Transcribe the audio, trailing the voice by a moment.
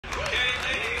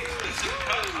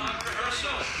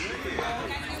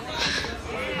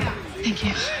Thank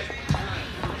you.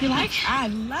 You like? I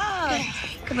love.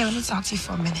 Come here, let me talk to you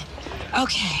for a minute.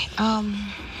 Okay,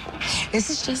 this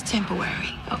is just temporary,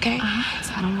 okay?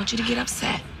 So I don't want you to get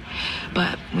upset,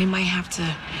 but we might have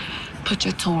to put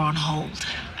your tour on hold.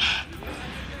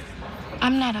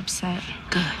 I'm not upset.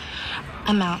 Good.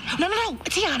 I'm out. No,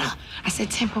 Tiana. I said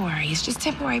temporary. It's just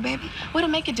temporary, baby. Would it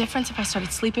make a difference if I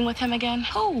started sleeping with him again?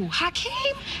 Who?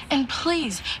 Hakeem? And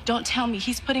please, don't tell me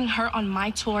he's putting her on my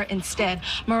tour instead.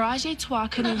 Mirage et Trois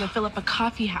couldn't even fill up a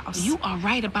coffee house. You are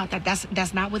right about that.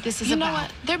 That's not what this is about. You know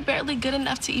what? They're barely good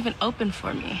enough to even open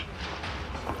for me.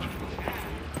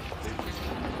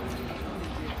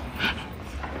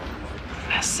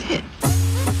 That's it.